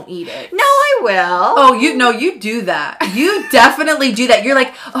probability won't eat it. No, I will. Oh, you do that. You definitely do that. You're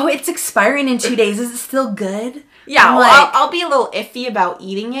like, oh, it's expiring in 2 days. Is it still good? Yeah, well, I'll be a little iffy about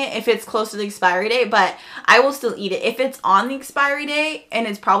eating it if it's close to the expiry date, but I will still eat it. If it's on the expiry date and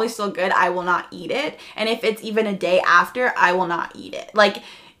it's probably still good, I will not eat it. And if it's even a day after, I will not eat it. Like,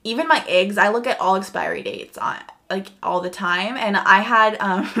 even my eggs, I look at all expiry dates on like all the time. And I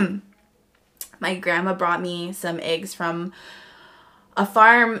had my grandma brought me some eggs from a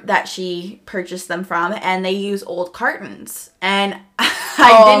farm that she purchased them from, and they use old cartons. And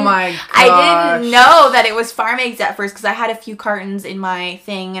I didn't know that it was farm eggs at first because I had a few cartons in my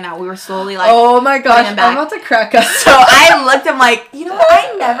thing, and we were slowly like, oh my gosh, I'm about to crack up. So I looked, I'm like, you know,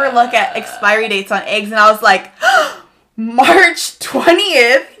 I never look at expiry dates on eggs, and I was like, March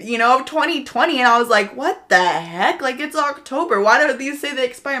 20th, you know, 2020, and I was like, what the heck? Like, it's October. Why do these say they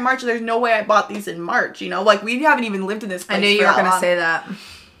expire in March? There's no way I bought these in March, you know? Like, we haven't even lived in this place. I knew you were going to say that.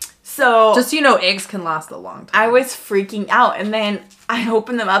 So, just so you know, eggs can last a long time. I was freaking out, and then I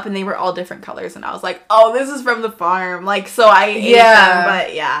opened them up, and they were all different colors, and I was like, oh, this is from the farm. Like, so I ate them,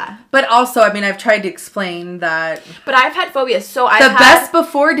 but yeah. But also, I mean, I've tried to explain that. But I've had phobias, so best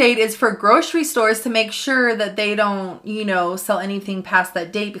before date is for grocery stores to make sure that they don't, you know, sell anything past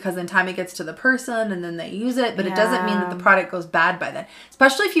that date, because in time it gets to the person, and then they use it, but it doesn't mean that the product goes bad by then.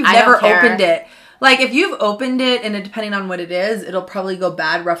 Especially if you've never opened it. Like, if you've opened it, and depending on what it is, it'll probably go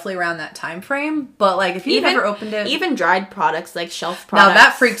bad roughly around that time frame. But, like, if you've never opened it... Even dried products, like shelf products. Now,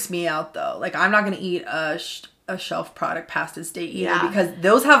 that freaks me out, though. Like, I'm not going to eat a shelf product past its date either, because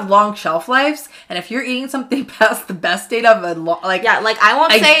those have long shelf lives, and if you're eating something past the best date of I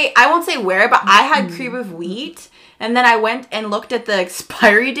won't say where, but I had cream of wheat, and then I went and looked at the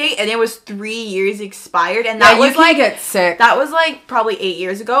expiry date, and it was 3 years expired, and that was like get sick. That was like probably 8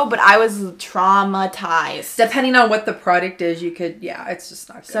 years ago, but I was traumatized. Depending on what the product is, you could it's just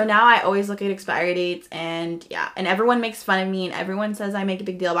not good. So now I always look at expiry dates, and and everyone makes fun of me, and everyone says I make a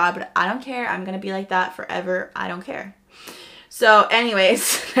big deal about it, but I don't care. I'm gonna be like that forever. I don't care. So,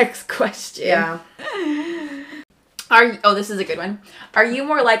 anyways, next question. Yeah. This is a good one. Are you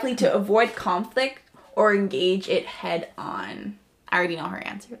more likely to avoid conflict or engage it head on? I already know her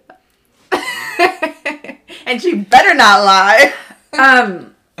answer. But and she better not lie.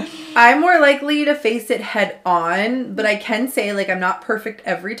 I'm more likely to face it head on, but I can say, like, I'm not perfect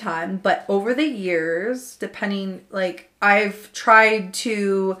every time. But over the years, depending, like, I've tried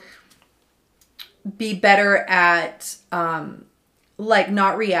to be better at, like,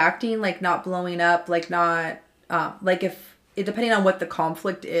 not reacting, like, not blowing up, like, not, like, if, depending on what the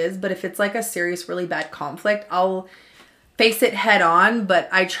conflict is, but if it's, like, a serious, really bad conflict, I'll face it head on, but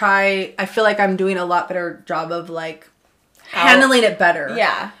I feel like I'm doing a lot better job of, like, handling it better.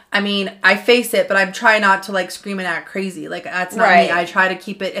 Yeah. I mean, I face it, but I'm trying not to, like, scream and act crazy. Like, that's not me. I try to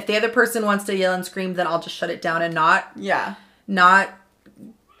keep it. If the other person wants to yell and scream, then I'll just shut it down and not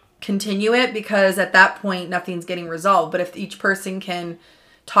continue it, because at that point, nothing's getting resolved. But if each person can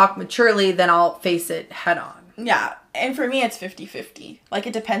talk maturely, then I'll face it head on. Yeah. And for me, it's 50-50. Like,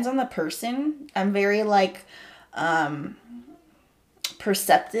 it depends on the person. I'm very, like,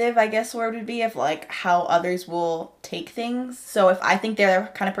 perceptive, I guess word would be, of like how others will take things. So if I think they're the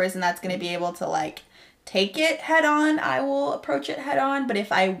kind of person that's going to be able to like take it head on, I will approach it head on. But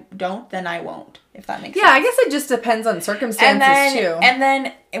if I don't, then I won't, if that makes sense. Yeah, I guess it just depends on circumstances too. And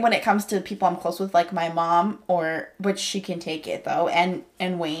then when it comes to people I'm close with, like my mom, which she can take it though, and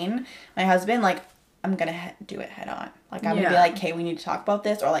Wayne, my husband, like I'm going to do it head on. Like, I'm going to be like, okay, we need to talk about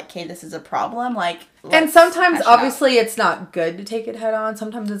this. Or like, okay, this is a problem. Like, and sometimes, obviously, it's not good to take it head on.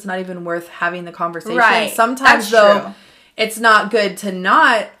 Sometimes it's not even worth having the conversation. Right. Sometimes, though, it's not good to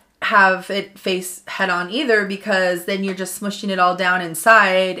not have it face head on either, because then you're just smushing it all down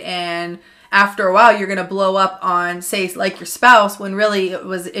inside. And after a while, you're going to blow up on, say, like your spouse, when really it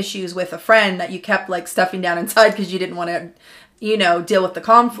was issues with a friend that you kept, like, stuffing down inside because you didn't want to, deal with the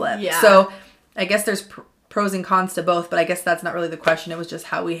conflict. Yeah. So I guess there's pros and cons to both, but I guess that's not really the question. It was just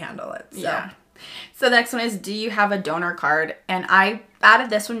how we handle it. So. Yeah. So the next one is, do you have a donor card? And I added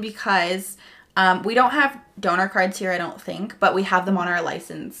this one because we don't have donor cards here, I don't think, but we have them on our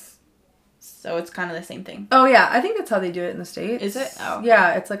license. So it's kind of the same thing. Oh, yeah. I think that's how they do it in the States. Is it? Oh.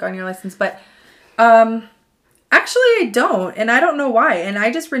 Yeah, it's like on your license. But actually, I don't. And I don't know why. And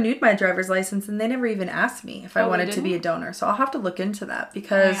I just renewed my driver's license, and they never even asked me if I wanted to be a donor. So I'll have to look into that,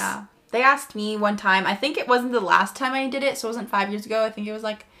 because they asked me one time. I think it wasn't the last time I did it, so it wasn't 5 years ago. I think it was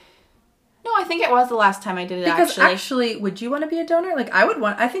like, no, I think it was the last time I did it. Because actually, would you want to be a donor? Like, I would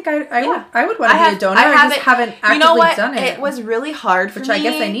want. I think I would want to be a donor. I just haven't actively done it. It was really hard for me. Which I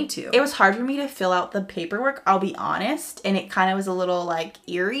guess I need to. It was hard for me to fill out the paperwork. I'll be honest, and it kind of was a little like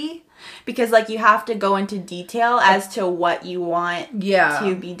eerie because like you have to go into detail as to what you want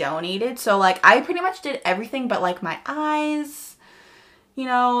to be donated. So like I pretty much did everything, but like my eyes, you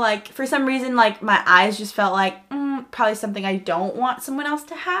know, like for some reason like my eyes just felt like probably something I don't want someone else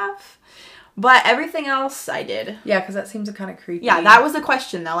to have. But everything else I did. Yeah, because that seems kind of creepy. Yeah, that was the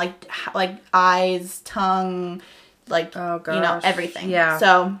question though. Like eyes, tongue, like, you know, everything. Yeah.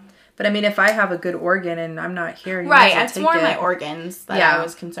 So. But I mean, if I have a good organ and I'm not here, right, it's more my organs that I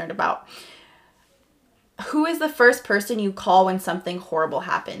was concerned about. Who is the first person you call when something horrible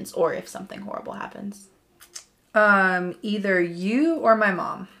happens, or if something horrible happens? Either you or my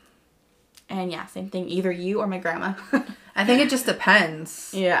mom. And yeah, same thing. Either you or my grandma. I think it just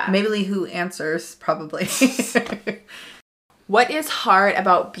depends. Yeah. Maybe who answers, probably. What is hard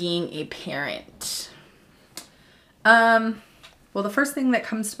about being a parent? Well, the first thing that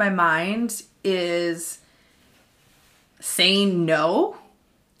comes to my mind is saying no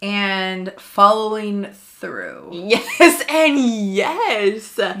and following through. Yes and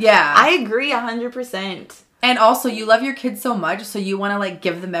yes. Yeah. I agree 100%. And also, you love your kids so much, so you want to, like,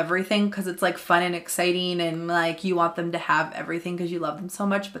 give them everything because it's, like, fun and exciting and, like, you want them to have everything because you love them so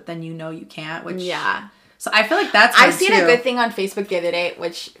much, but then you know you can't, which... Yeah. So I feel like that's hard, I seen a good thing on Facebook the other day,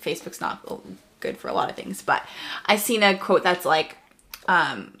 which Facebook's not good for a lot of things, but I seen a quote that's, like,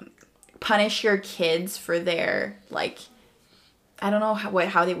 punish your kids for their, like... I don't know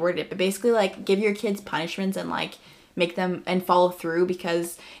how they worded it, but basically, like, give your kids punishments and, like... make them and follow through,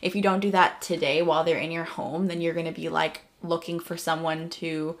 because if you don't do that today while they're in your home, then you're going to be like looking for someone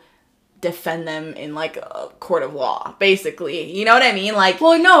to defend them in like a court of law, basically. You know what I mean? Like,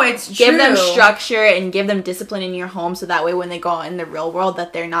 well, no, it's give true. them structure and give them discipline in your home, so that way when they go out in the real world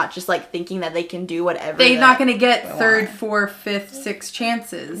that they're not just like thinking that they can do whatever. They're not going to get third, fourth, fifth, sixth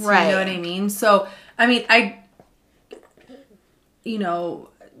chances. Right. You know what I mean? So, I mean,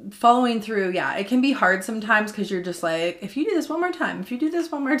 following through, yeah, it can be hard sometimes because you're just like, if you do this one more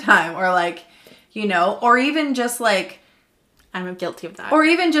time, or like, you know, or even just like, I'm guilty of that. Or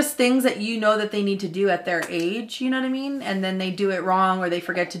even just things that you know that they need to do at their age, you know what I mean? And then they do it wrong or they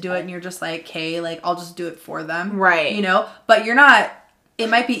forget to do it and you're just like, okay, like, I'll just do it for them. Right. You know? But you're not, it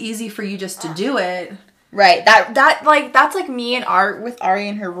might be easy for you just to do it. Right. That's like me and with Ari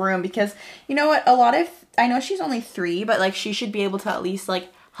in her room, because you know what? I know she's only 3, but like she should be able to at least like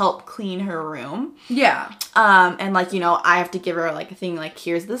help clean her room. Yeah. And like, you know, I have to give her like a thing like,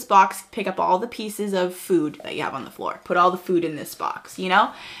 here's this box, pick up all the pieces of food that you have on the floor. Put all the food in this box, you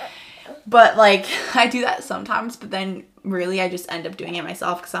know? But like, I do that sometimes, but then really I just end up doing it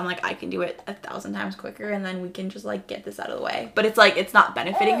myself because I'm like, I can do it 1,000 times quicker and then we can just like get this out of the way. But it's like, it's not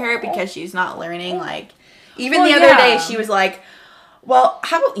benefiting her because she's not learning. Like, even the other day she was like, well,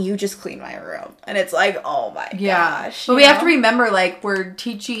 how about you just clean my room? And it's like, oh my gosh. But we have to remember, like, we're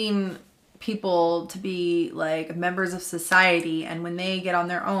teaching people to be, like, members of society. And when they get on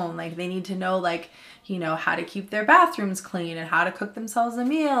their own, like, they need to know, like, you know, how to keep their bathrooms clean and how to cook themselves a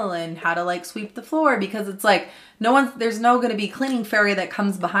meal and how to, like, sweep the floor. Because it's like, there's no going to be cleaning fairy that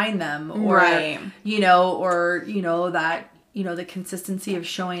comes behind them. Or, right. You know, that, you know, the consistency of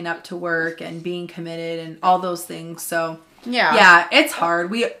showing up to work and being committed and all those things. So... Yeah, it's hard.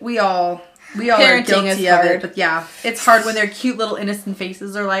 We all are guilty of it, but yeah, it's hard when their cute little innocent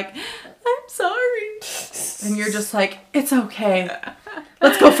faces are like, I'm sorry. And you're just like, it's okay.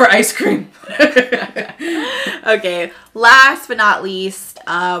 Let's go for ice cream. Okay, last but not least,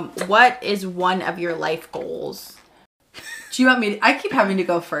 what is one of your life goals? Do you want me to, I keep having to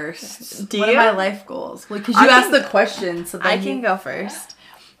go first. Do what you? are my life goals? Because you asked the question, so then I can go first.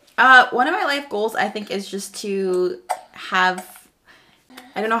 One of my life goals, I think, is just to have,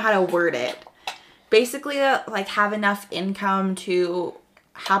 I don't know how to word it. Basically, like, have enough income to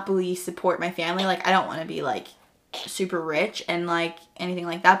happily support my family. Like, I don't want to be, like, super rich and, like, anything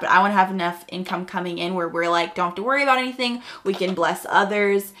like that. But I want to have enough income coming in where we're, like, don't have to worry about anything. We can bless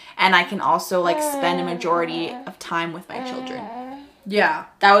others. And I can also, like, spend a majority of time with my children. Yeah.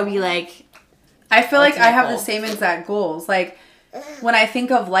 That would be, like... I feel like I have the same exact goals. Like... When I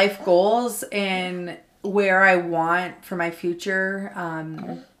think of life goals and where I want for my future,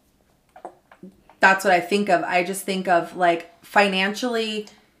 that's what I think of. I just think of like financially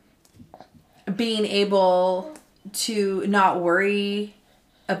being able to not worry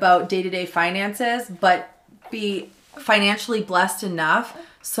about day-to-day finances, but be financially blessed enough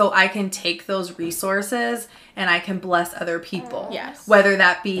so I can take those resources and I can bless other people. Yes. Whether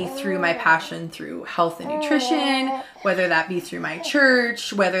that be through my passion through health and nutrition, whether that be through my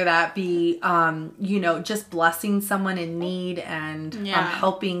church, whether that be, just blessing someone in need and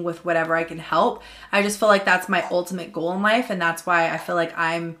helping with whatever I can help. I just feel like that's my ultimate goal in life. And that's why I feel like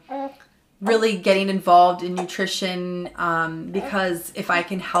I'm really getting involved in nutrition, because if I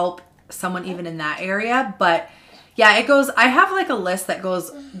can help someone even in that area. But yeah, I have like a list that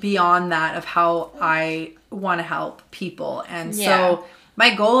goes beyond that of how I want to help people. And so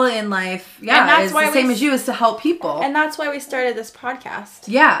my goal in life, is the same as you, is to help people. And that's why we started this podcast.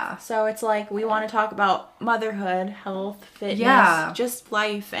 Yeah. So it's like we want to talk about motherhood, health, fitness, just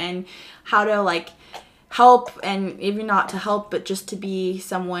life, and how to like help, and even not to help, but just to be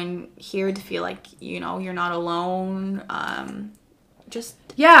someone here to feel like, you're not alone. Just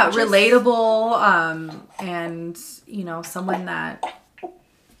relatable, and someone that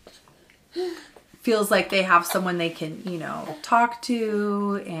feels like they have someone they can talk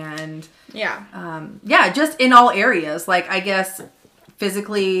to, and just in all areas, like I guess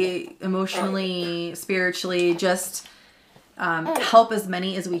physically, emotionally, spiritually, just help as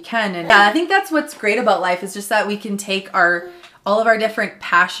many as we can. And I think that's what's great about life, is just that we can take all of our different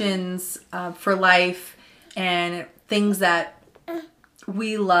passions for life and things that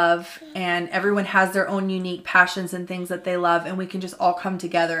we love, and everyone has their own unique passions and things that they love, and we can just all come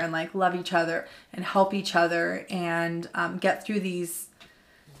together and like love each other and help each other and get through these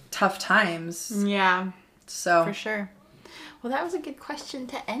tough times. Yeah. So for sure. Well, that was a good question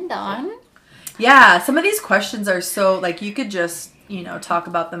to end on. Yeah, some of these questions are so like you could just talk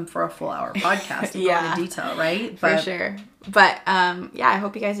about them for a full hour podcast and go into detail, right? For sure. But I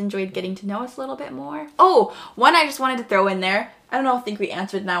hope you guys enjoyed getting to know us a little bit more. Oh, one I just wanted to throw in there. I think we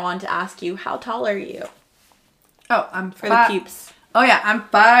answered, and I wanted to ask you, how tall are you? Oh, I'm for the peeps. Oh yeah, I'm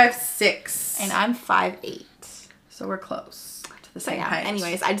 5'6", and I'm 5'8". So we're close to the same height.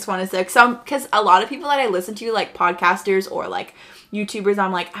 Anyways, I just wanted to say, because a lot of people that I listen to, like podcasters or like YouTubers,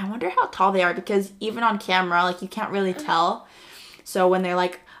 I'm like, I wonder how tall they are, because even on camera, like you can't really tell. So when they're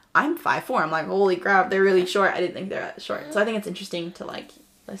like, I'm 5'4", I'm like, holy crap, they're really short. I didn't think they're that short. So I think it's interesting to like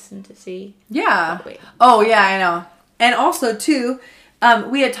listen to see. Yeah. I know. And also too,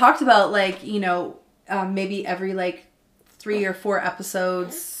 we had talked about like, maybe every like 3 or 4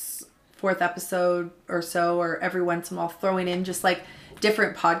 episodes, 4th episode or so, or every once in a while throwing in just like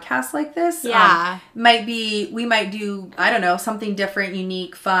different podcasts like this. Yeah. We might do, I don't know, something different,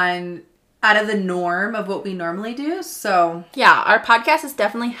 unique, fun, out of the norm of what we normally do. So yeah, our podcast is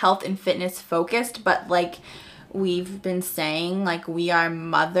definitely health and fitness focused, but like we've been saying, like we are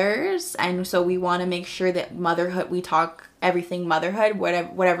mothers, and so we want to make sure that motherhood, we talk everything motherhood,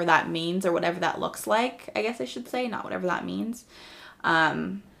 whatever that means, or whatever that looks like, I guess I should say, not whatever that means.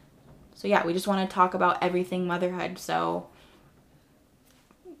 So yeah, we just want to talk about everything motherhood, so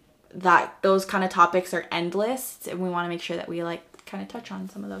that those kind of topics are endless, and we want to make sure that we like kind of touch on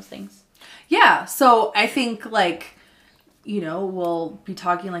some of those things. Yeah, so I think like we'll be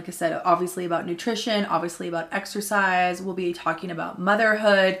talking, like I said, obviously about nutrition, obviously about exercise. We'll be talking about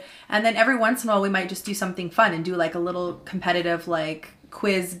motherhood. And then every once in a while, we might just do something fun and do like a little competitive like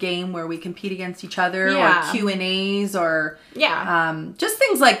quiz game where we compete against each other, or Q&As, or just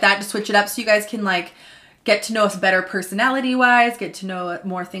things like that to switch it up, so you guys can like get to know us better personality-wise, get to know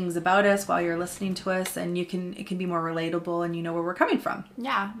more things about us while you're listening to us, and it can be more relatable, and you know where we're coming from.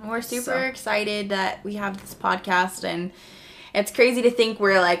 Yeah, we're super excited that we have this podcast, and it's crazy to think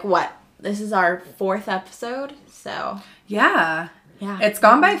we're like, this is our 4th episode, so. Yeah. It's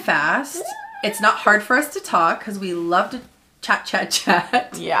gone by fast. It's not hard for us to talk, because we love to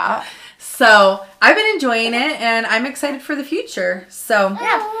chat. Yeah. So, I've been enjoying it, and I'm excited for the future, so.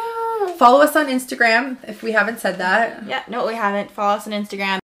 Yeah. Follow us on Instagram if we haven't said that. Yeah, no, we haven't. Follow us on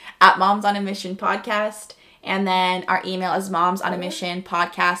Instagram at Moms on a Mission Podcast. And then our email is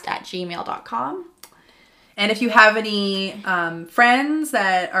momsonamissionpodcast@gmail.com. And if you have any friends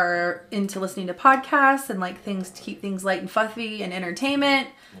that are into listening to podcasts and like things to keep things light and fluffy and entertainment,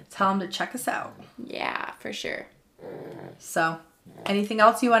 tell them to check us out. Yeah, for sure. So, anything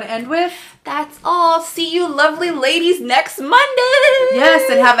else you want to end with? That's all. See you lovely ladies next Monday. Yes,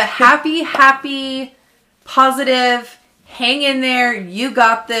 and have a happy, positive, hang in there, you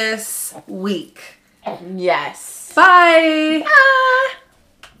got this week. Yes. Bye. Bye.